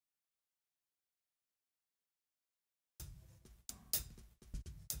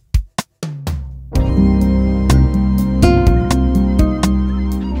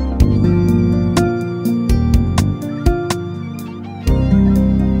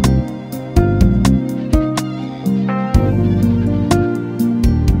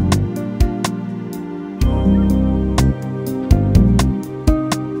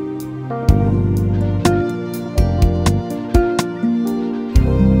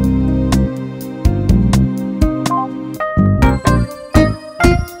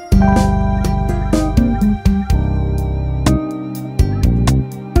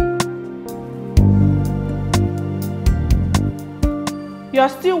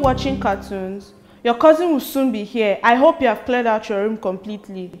watching cartoons? Your cousin will soon be here. I hope you have cleared out your room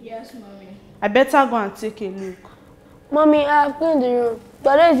completely. Yes, mommy. I better go and take a look. Mommy, I have cleaned the room.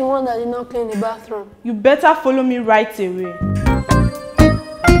 But that is the one that did not clean the bathroom. You better follow me right away.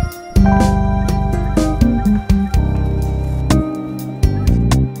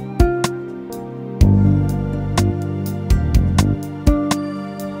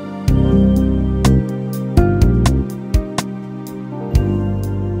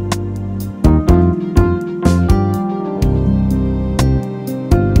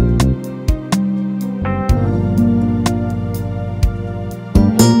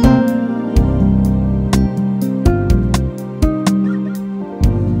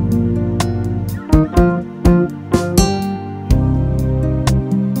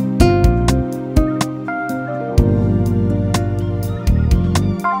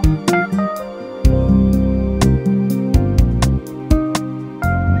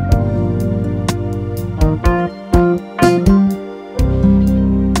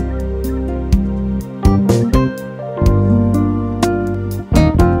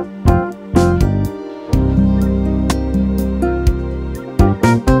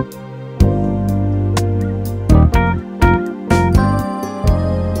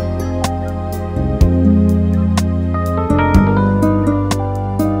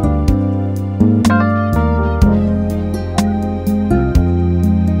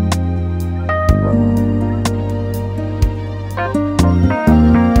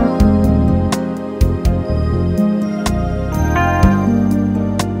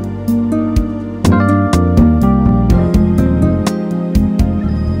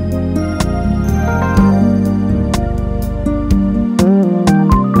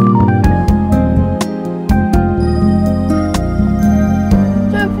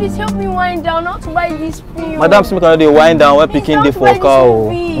 Madam Smith, they wind down when picking the for cow.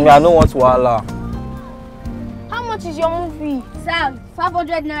 I don't want to wala. How much is your movie? Sir,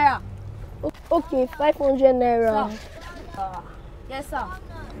 500 naira. Okay, 500 naira. Yes, sir.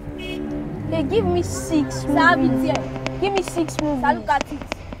 Hey, give me 6. Sir, give me 6 movies. Sir, look at it.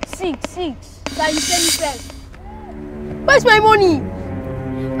 6. Sir, you tell me first. Where's my money?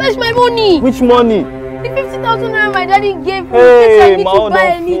 Where's my money? Which money? The 50,000 naira my daddy gave me. Hey, my own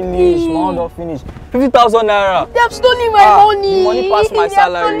don't finish. My own don't finish. 50,000 naira. They have stolen my money. The money past my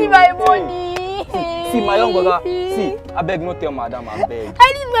salary. They have stolen my money. See, my young brother. See, I beg no tell madam, I beg.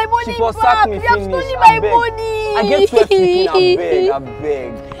 I need my money. She for sack me they have finish. stolen my money. I get 12 picking, I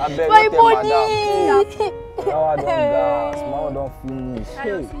beg. My no tell money. madam. Now I don't gas. My own don't finish.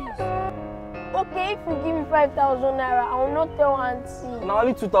 Hey. Okay, if you give me 5,000 naira, I will not tell auntie. Now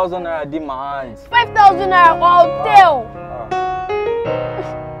only 2,000 naira in my hands. 5,000 naira, I'll tell.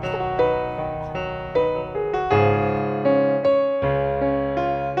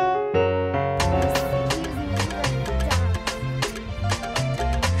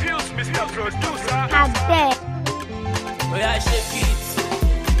 Oh yeah, shake it,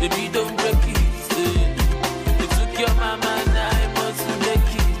 baby, don't break it. You took your mama, now I must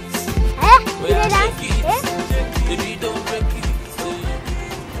make it. Oh yeah, shake it, baby, don't break it.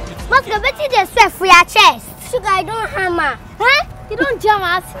 Must go better than sweat for your chest. Sugar, I don't hammer. Huh? You don't jam.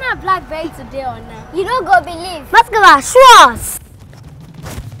 I've seen a blackberry today or not. You don't go believe. Must go show us.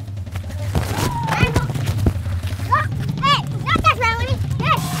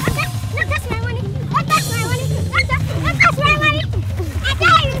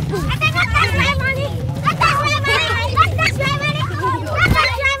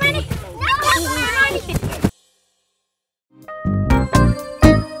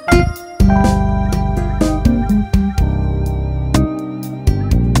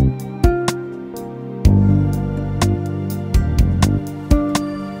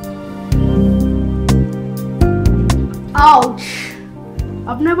 Ouch!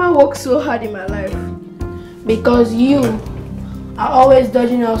 I've never worked so hard in my life. Because you are always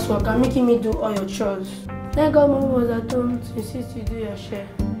dodging housework and making me do all your chores. Thank God Mom was at home to insist you do your share.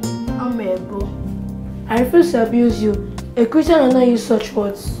 I'm a bro. I refuse to abuse you. A Christian will not use such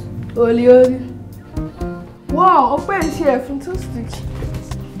words. Oli oli. Wow, Opa is here. Fantastic.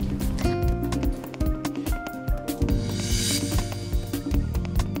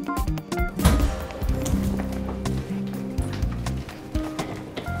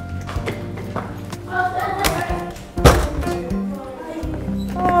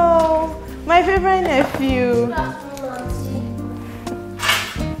 My favorite nephew.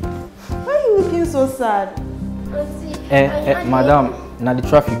 Why are you looking so sad? Madam, now the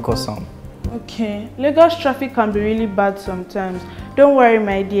traffic cause some. Okay, Lagos traffic can be really bad sometimes. Don't worry,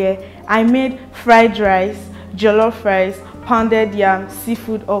 my dear. I made fried rice, jollof rice, pounded yam,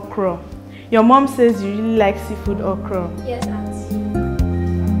 seafood okra. Your mom says you really like seafood okra. Yes, auntie.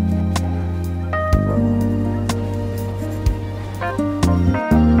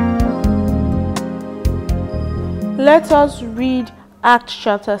 Let us read Acts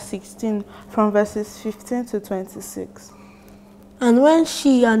chapter 16 from verses 15 to 26. And when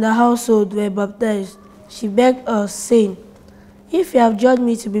she and her household were baptized, she begged us, saying, If you have judged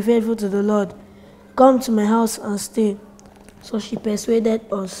me to be faithful to the Lord, come to my house and stay. So she persuaded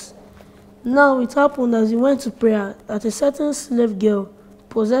us. Now it happened as we went to prayer that a certain slave girl,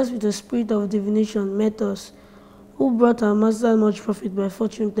 possessed with a spirit of divination, met us, who brought our master much profit by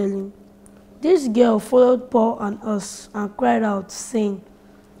fortune telling. This girl followed Paul and us and cried out, saying,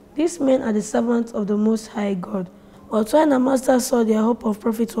 These men are the servants of the Most High God. But when our master saw their hope of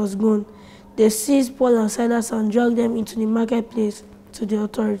profit was gone, they seized Paul and Silas and dragged them into the marketplace to the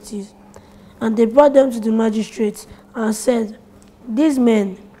authorities. And they brought them to the magistrates and said, These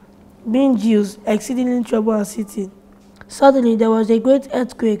men, being Jews, exceedingly trouble our city. Suddenly there was a great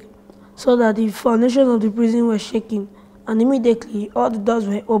earthquake, so that the foundation of the prison was shaken, and immediately all the doors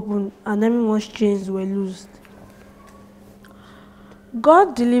were opened, and everyone's chains were loosed.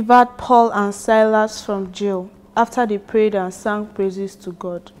 God delivered Paul and Silas from jail after they prayed and sang praises to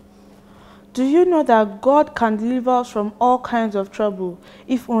God. Do you know that God can deliver us from all kinds of trouble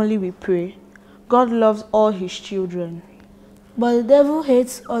if only we pray? God loves all his children. But the devil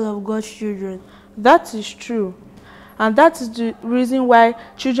hates all of God's children. That is true. And that is the reason why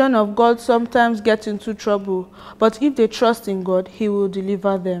children of God sometimes get into trouble. But if they trust in God, he will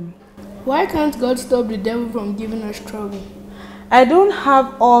deliver them. Why can't God stop the devil from giving us trouble? I don't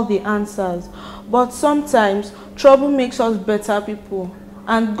have all the answers, but sometimes trouble makes us better people.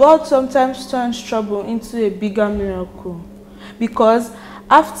 And God sometimes turns trouble into a bigger miracle. Because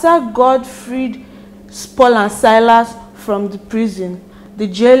after God freed Paul and Silas from the prison, the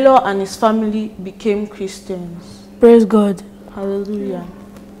jailer and his family became Christians. Praise God. Hallelujah.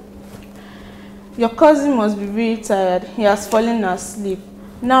 Your cousin must be really tired. He has fallen asleep.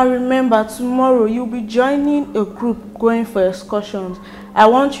 Now remember, tomorrow you'll be joining a group going for excursions. I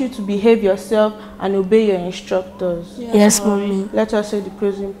want you to behave yourself and obey your instructors. Yes, Mommy. Let us say the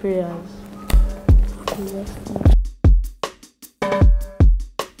closing prayers.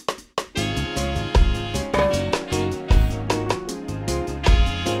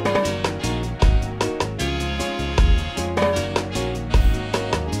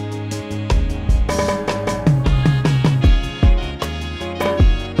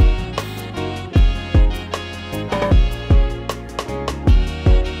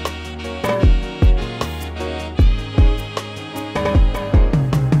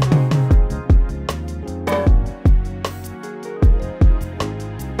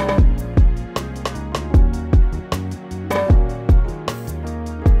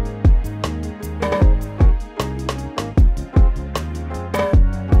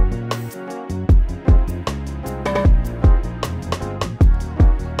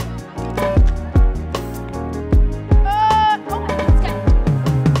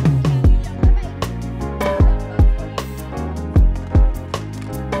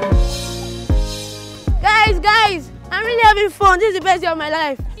 Guys, I'm really having fun. This is the best day of my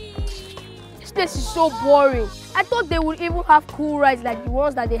life. This place is so boring. I thought they would even have cool rides like the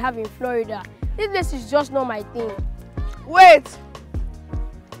ones that they have in Florida. This place is just not my thing. Wait!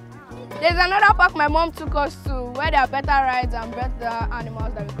 There's another park my mom took us to where there are better rides and better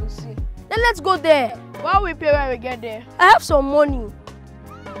animals that we could see. Then let's go there. What will we pay when we get there? I have some money.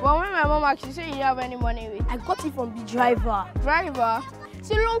 But when my mom asked, you say you didn't have any money with? I got it from the driver. Driver?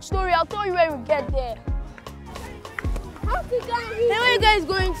 It's a long story. I'll tell you when we get there. Then where are you guys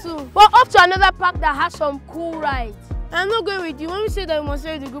going to? Well, up to another park that has some cool rides. I'm not going with you. Mommy said that you must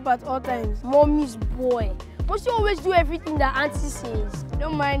stay with the group at all times. Mommy's boy. Must you always do everything that Auntie says?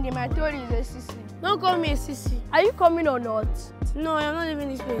 Don't mind him. I told you he's a sissy. Don't call me a sissy. Are you coming or not? No, I'm not leaving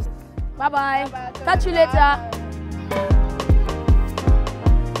this place. Bye-bye. Catch you later.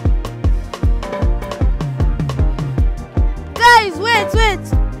 Guys, wait.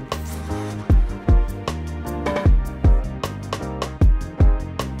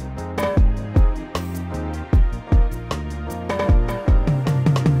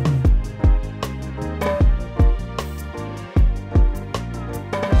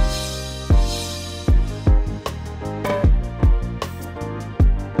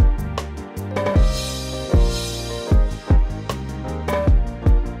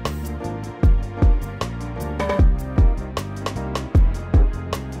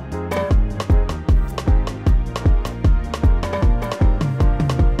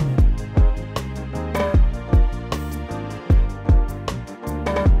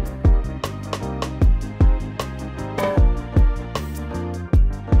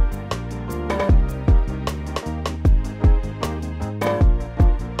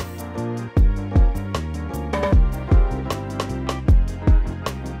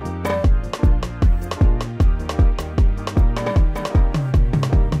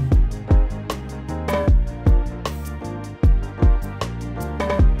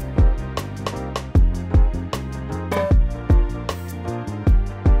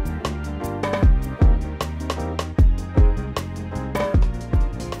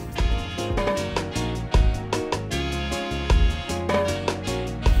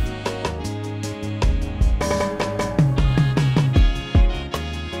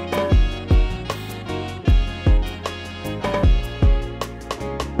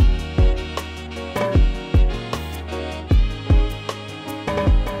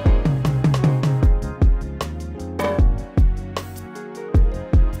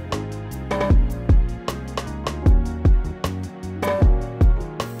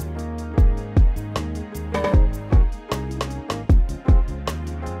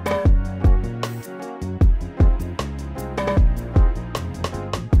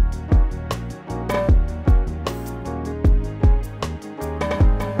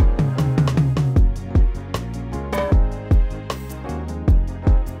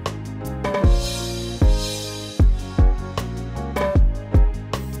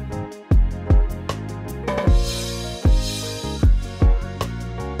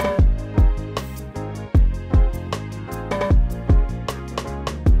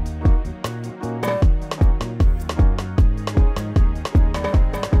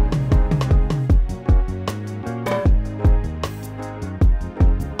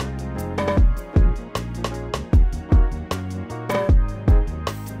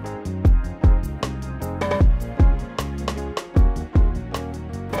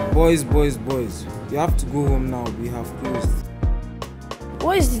 Boys. You have to go home now. We have closed.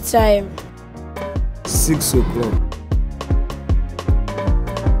 What is the time? 6 o'clock.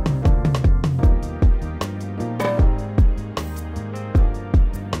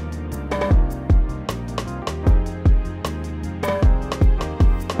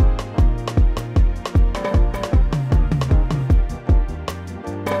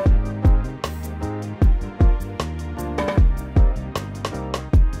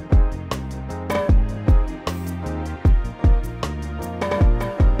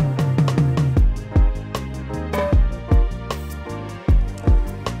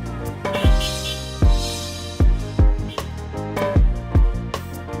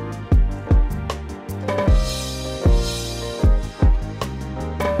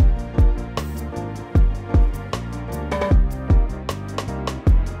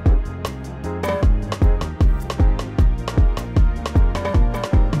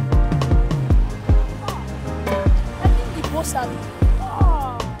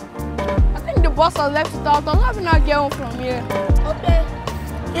 I think the boss has left it out. I'm having to get home from here. Okay.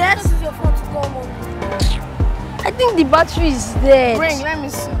 Yes? This is your phone to go home. I think the battery is dead. Bring, let me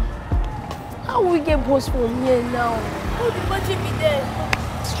see. How will we get boss from here now? How will the battery be there?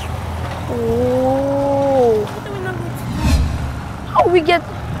 Oh. What are we not going to do? How will we get...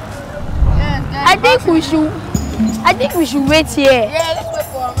 Yeah, I think we should wait here. yeah, let's wait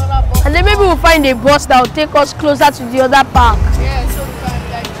for another bus. And then maybe we'll find a bus that will take us closer to the other park. Yeah, so we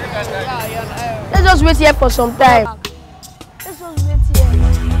can like Let's just wait here for some time. Let's just wait here.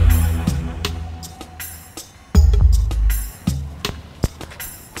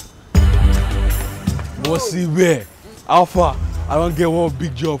 Bossy where? Alpha, I don't get one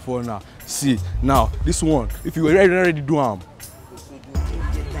big job for now. See, now, this one, if you already do am.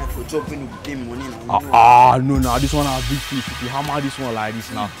 No, this one has big fish. If you hammer this one like this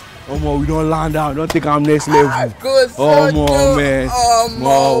now, we don't land down, don't take am next level. Man.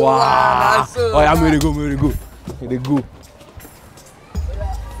 Wow. Oh, yeah, may they go. May they go.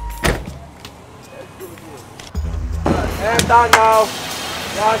 Enter now.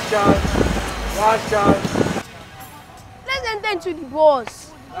 Last chance. Let's enter into the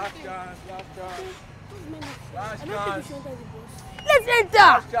bus. Last chance. Let's enter.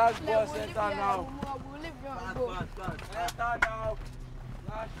 Last chance, boss. Enter now. Enter now.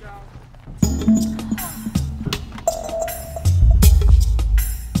 Last chance.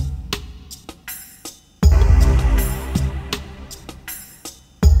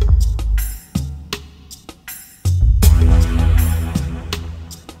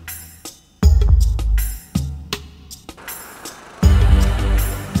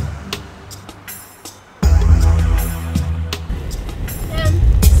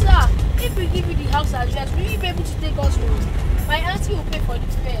 Sir, if we give you the house address, will you be able to take us home? My auntie will pay for the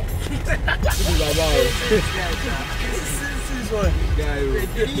fare.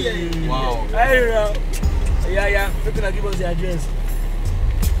 Wow. Yeah. We're gonna give us the address.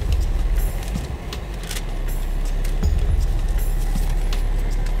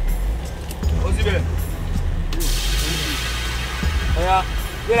 What's it there? Yeah.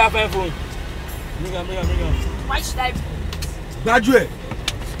 Get that phone. Bring him. Why should I? Graduate.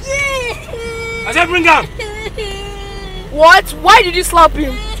 I said bring him. What? Why did you slap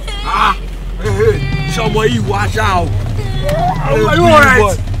him? Hey. Somebody watch out. Are you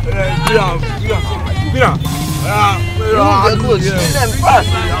alright? Mira.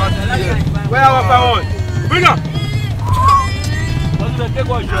 Where our phone? Bring him. Take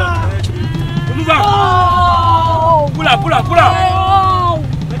one shot. Move out. Pull up.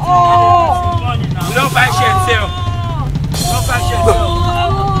 We don't fight shit, sir. Don't fight shit, sir.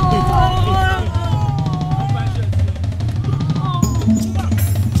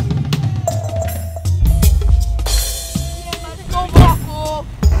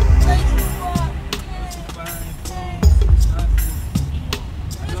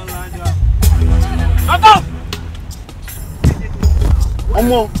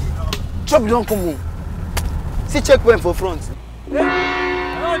 Omo, chop don't come home. See checkpoint for front.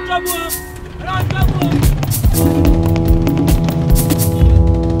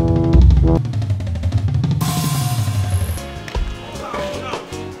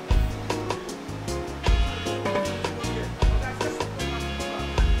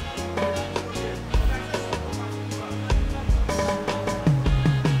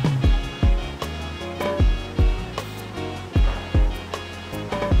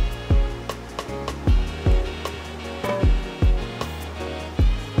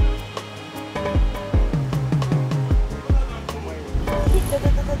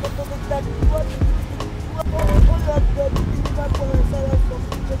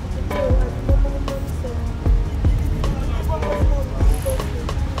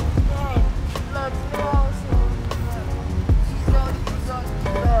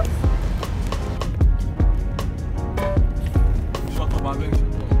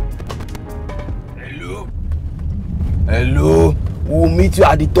 Hello? We'll meet you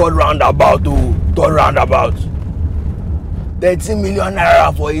at the third roundabout, oh. Third roundabout. 13 million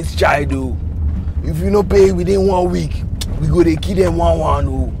naira for each child, oh. If you no pay within 1 week, we go to kill them one,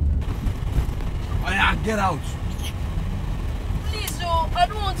 oh. Oh yeah, get out. Please, oh, I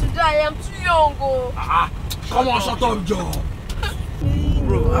don't want to die. I'm too young, oh. Come on, shut up, Joe.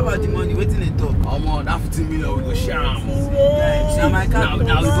 Bro, how about the money? Waiting they talk. That 15 million, we go share them. Now my car.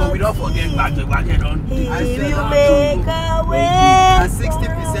 Now we don't forget back to back head on. I said I'm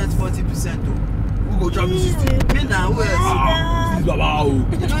 60%, 40%. Who go drop the 60? Me now, who else? This is Baba.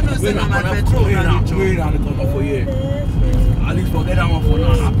 You don't know, say na my petrol. Wait now, the corner for you. At least forget that one for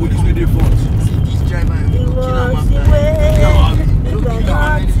now. Now police with the front. See this driver, we go kill him after.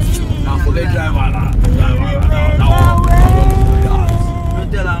 Now forget driver now.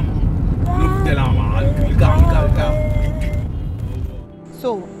 Don't tell him. Look out. So,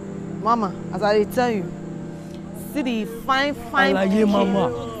 Mama, as I tell you, see the fine Alaye Mama.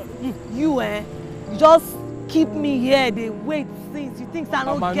 You just keep me here, they wait since you think I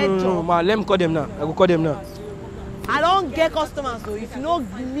don't get job. No, ma, let me call them now. I go call them now. I don't get customers, so if you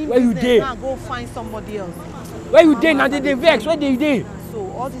don't need Where you business, dey? now go find somebody else. Where you dey? Now they vex. Where they dey?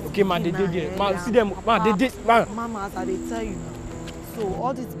 So all this Okay, ma, they pikin dey there. now, Ma, see them. Ma, they dey. Ma. Mama, as I dey tell you, so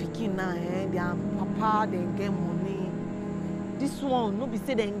all this pikin now, their papa, they get money. This one, no be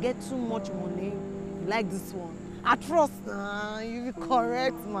say they get too much money. You like this one? I trust, you be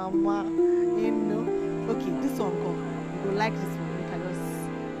correct, Mama. You know. Okay, this one come. You go like this one. We can just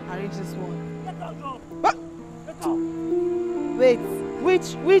arrange this one. Wait,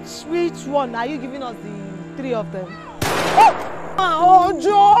 which one are you giving us the 3 of them?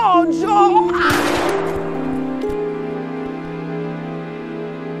 Ojo!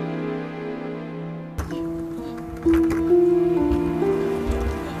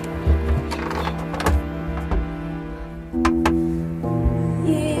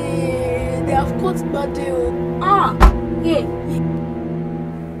 Yeah, they have caught Badeo. Yeah.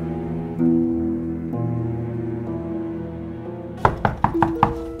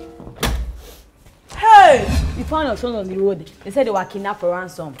 We found your son on the road. They said they were kidnapped for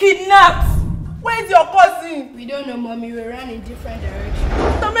ransom. Kidnapped? Where's your cousin? We don't know, Mommy. We ran in different directions.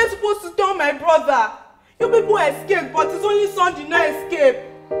 What am I supposed to tell my brother? You people escaped, but his only son did not escape.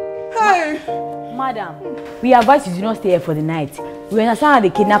 Hey! Madam, we advise you do not stay here for the night. We understand that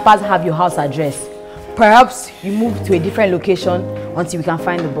the kidnappers have your house address. Perhaps you move to a different location until we can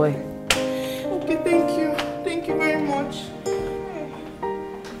find the boy. Okay, thank you. Thank you very much.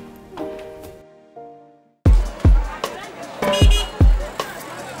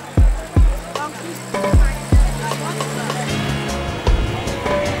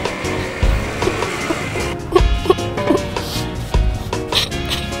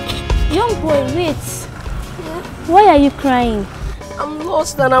 Young boy, wait. Why are you crying? I'm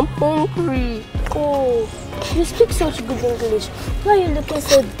lost and I'm hungry. Oh, you speak such good English. Why are you looking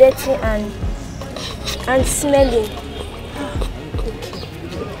so dirty and smelling? Okay.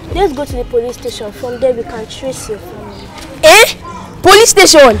 Let's go to the police station. From there we can trace your family. Eh? Police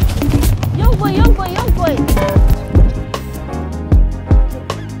station? Young boy.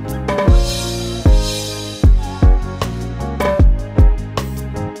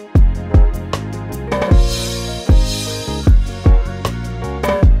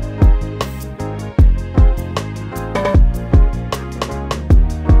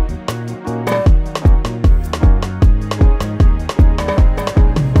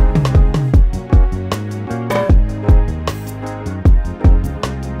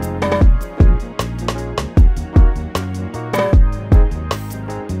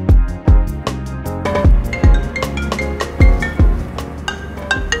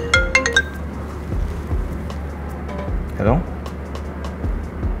 Hello?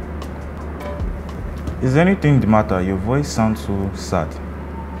 Is anything the matter? Your voice sounds so sad.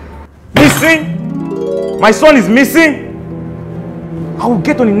 Missing? My son is missing? I will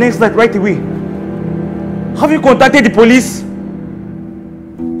get on the next flight right away. Have you contacted the police?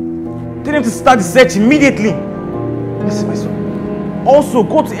 Tell them to start the search immediately. Listen, my son. Also,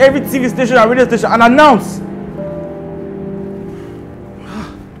 go to every TV station and radio station and announce.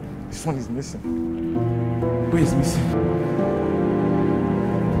 This one is missing. Where is missing?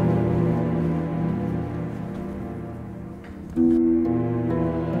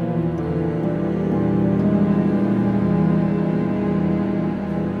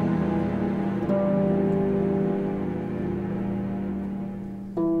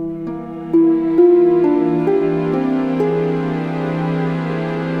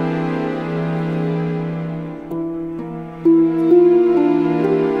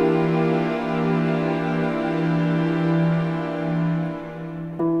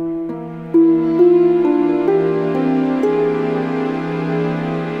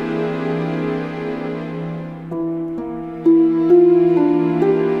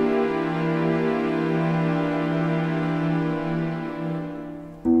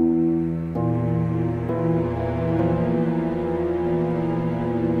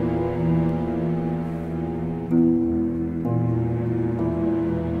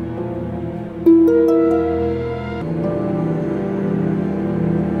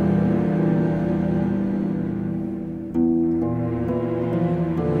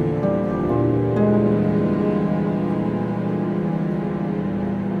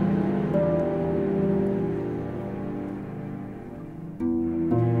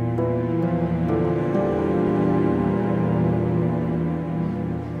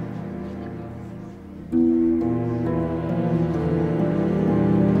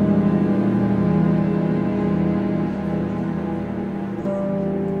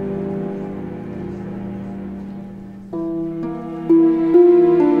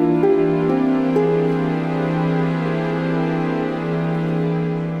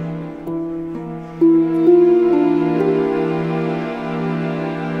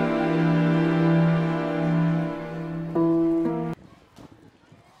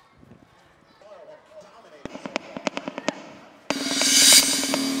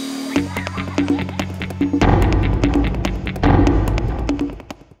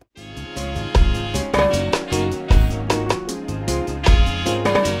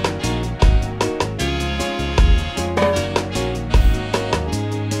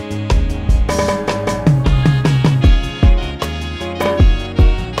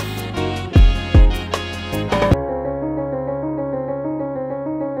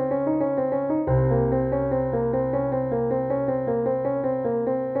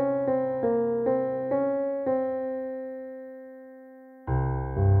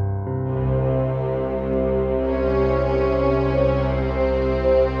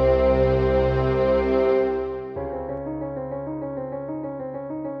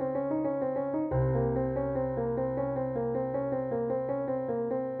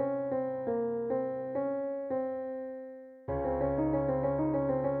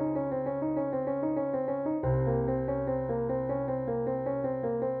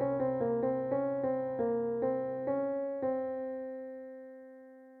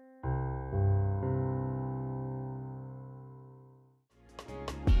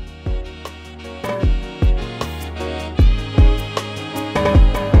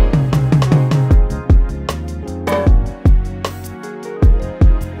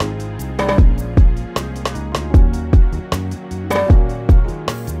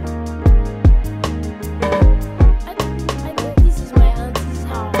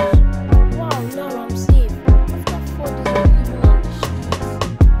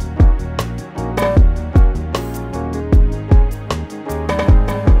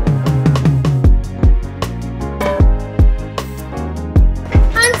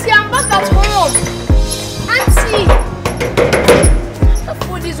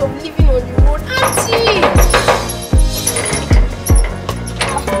 of living on the road. Auntie!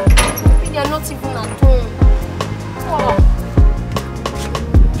 They are not even at home. Oh.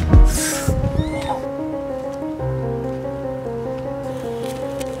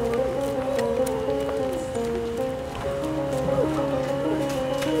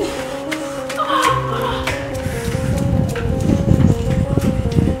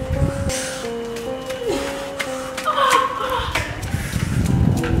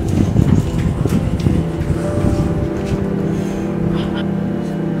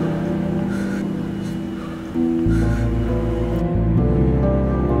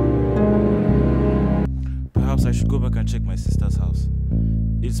 Perhaps I should go back and check my sister's house.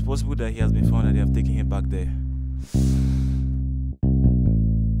 It's possible that he has been found and they have taken him back there.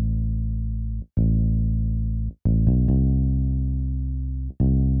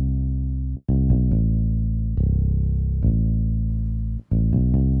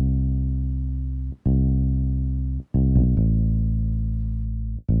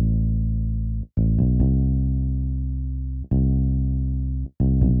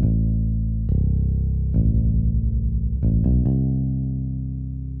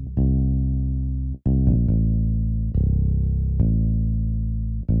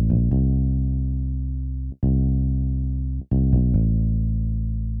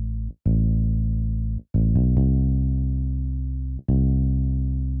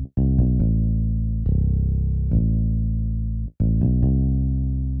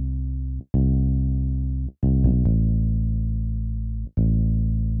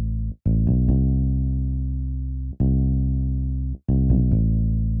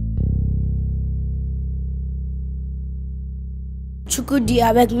 Chukudi,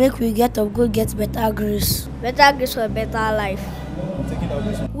 abeg make we get up, go get better grace. Better grace for better life.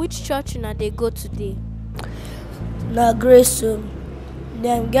 Which church una dey go today? Na grace so.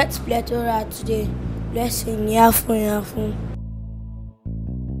 Dem get plethora today. Blessing, yafun.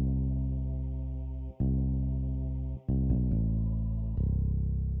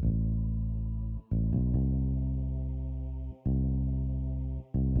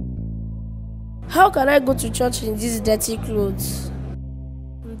 How can I go to church in these dirty clothes?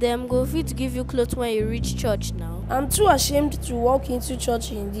 Dem go fit give you clothes when you reach church now. I'm too ashamed to walk into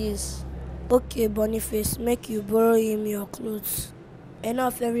church in this. Okay, Boniface, make you borrow him your clothes.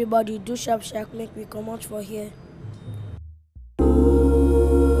 Enough, everybody, do sharp, make me come out for here.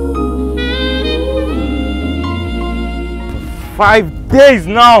 "5 days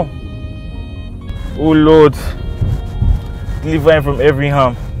now. Oh Lord, deliver him from every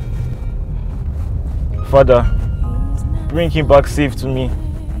harm. Father, bring him back safe to me.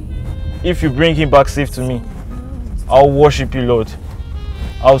 If you bring him back safe to me, I'll worship you, Lord.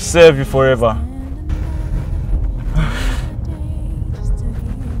 I'll serve you forever."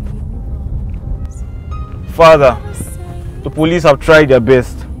 Father, the police have tried their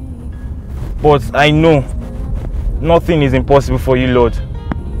best, but I know nothing is impossible for you, Lord.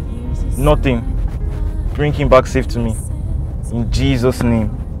 Nothing. Bring him back safe to me. In Jesus' name,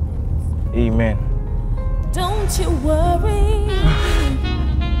 amen. Don't you worry,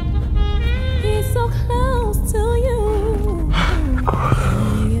 he's so close to you.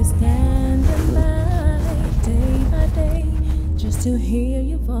 He is standing by day, just to hear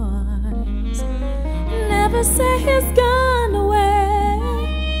your voice. Never say he's gone away.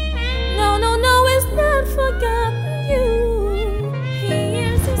 No, he's not forgotten you. He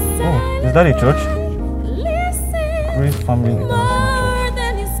hears you say. Oh, is that a church? Grace Family International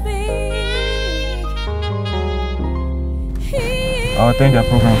Church. I'll attend their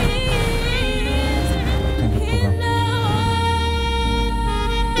program.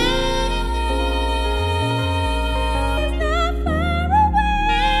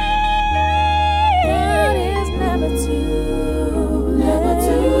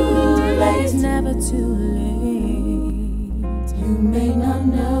 Never too late. You may not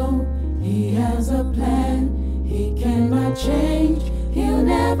know he has a plan. He cannot change. He'll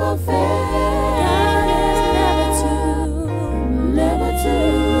never fail. God is never too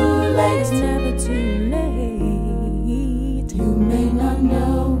late. Never too late. You may not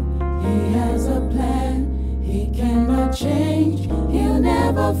know he has a plan. He cannot change. He'll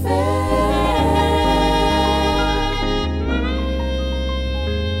never fail.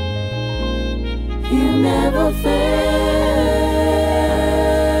 He'll never fail.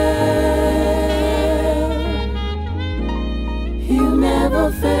 He'll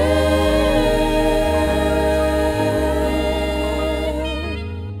never fail.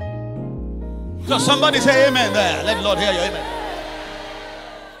 So somebody say amen there. Let the Lord hear you. Amen.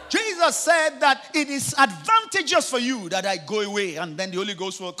 Jesus Jesus said that it is advantageous for you that I go away and then the Holy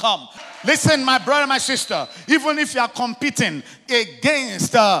Ghost will come. Listen, my brother, my sister, even if you are competing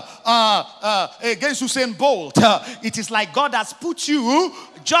against Usain Bolt, it is like God has put you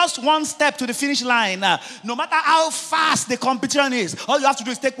just one step to the finish line. No matter how fast the competition is, all you have to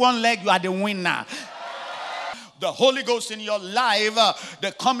do is take one leg, you are the winner. The Holy Ghost in your life,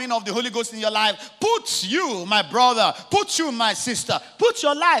 the coming of the Holy Ghost in your life puts you, my brother, puts you, my sister, puts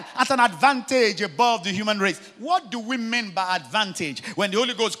your life at an advantage above the human race. What do we mean by advantage? When the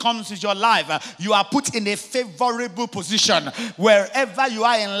Holy Ghost comes into your life, you are put in a favorable position. Wherever you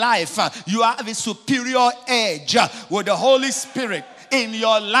are in life, you have a superior edge with the Holy Spirit in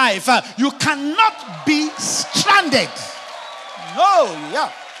your life. You cannot be stranded. No,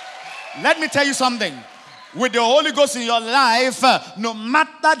 yeah. Let me tell you something. With the Holy Ghost in your life, no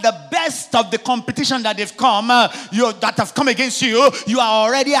matter the best of the competition that they've come, that have come against you, you are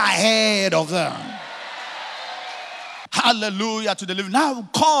already ahead of them. Hallelujah to the living. Now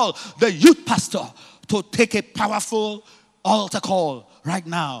call the youth pastor to take a powerful altar call right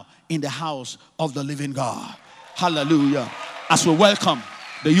now in the house of the living God. Hallelujah. As we welcome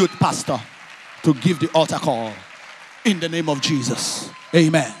the youth pastor to give the altar call in the name of Jesus.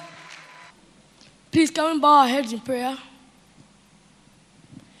 Amen. Please, can we bow our heads in prayer?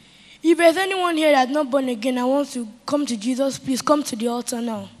 If there's anyone here that's not born again and wants to come to Jesus, please come to the altar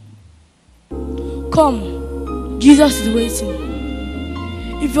now. Come. Jesus is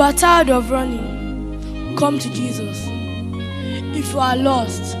waiting. If you are tired of running, come to Jesus. If you are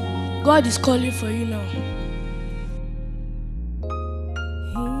lost, God is calling for you now.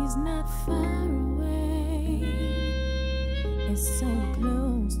 He's not far away. It's so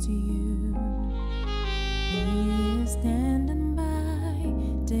close to you. He is standing by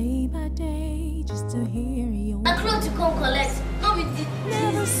day, just to hear you. I called to come collect. No, we did.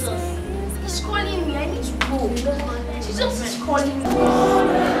 Jesus. He's calling me. I need to go. Jesus is calling me.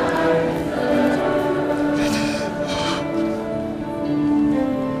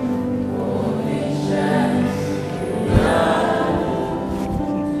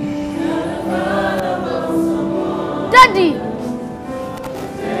 Daddy!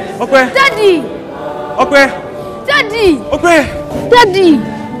 Okay. Daddy! Okay. Daddy! Okay. Daddy!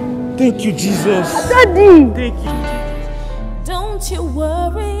 Thank you, Jesus. Daddy! Thank you. Don't you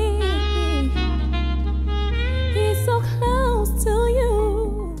worry. He's so close to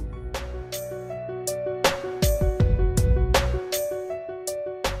you.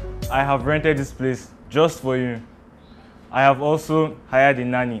 I have rented this place just for you. I have also hired a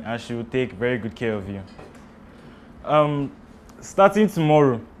nanny and she will take very good care of you. Starting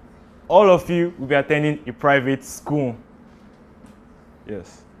tomorrow, all of you will be attending a private school.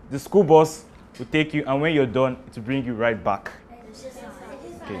 Yes. The school bus will take you, and when you're done, it will bring you right back.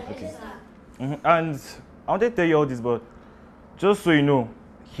 Okay. And I wanted to tell you all this, but just so you know,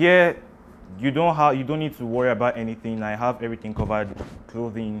 here you don't need to worry about anything. I have everything covered: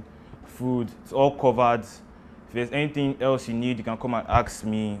 clothing, food. It's all covered. If there's anything else you need, you can come and ask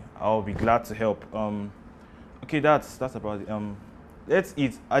me. I'll be glad to help. Okay, that's about it. Let's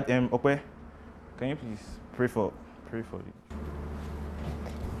eat. Okwe, can you please pray for it?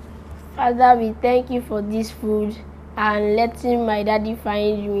 Father, we thank you for this food and letting my daddy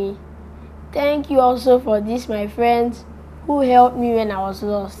find me. Thank you also for this, my friends, who helped me when I was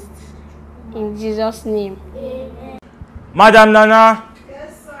lost. In Jesus' name. Amen. Madam Nana.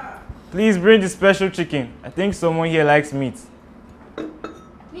 Yes, sir. Please bring the special chicken. I think someone here likes meat.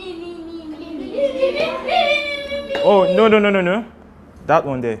 Oh, no. That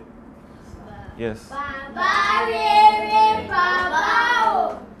one there. Yes. No.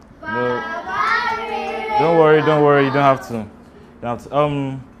 Don't worry. You don't have to.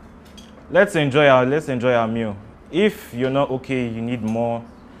 Let's enjoy our meal. If you're not okay, you need more,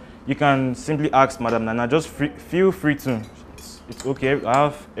 you can simply ask Madam Nana. Just feel free to. It's okay. I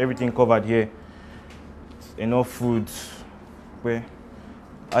have everything covered here. It's enough food. Where?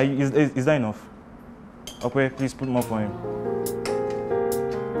 Is that enough? Okay, please put more for him.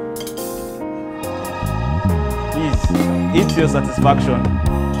 Please, eat to your satisfaction.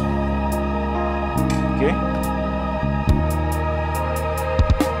 Okay?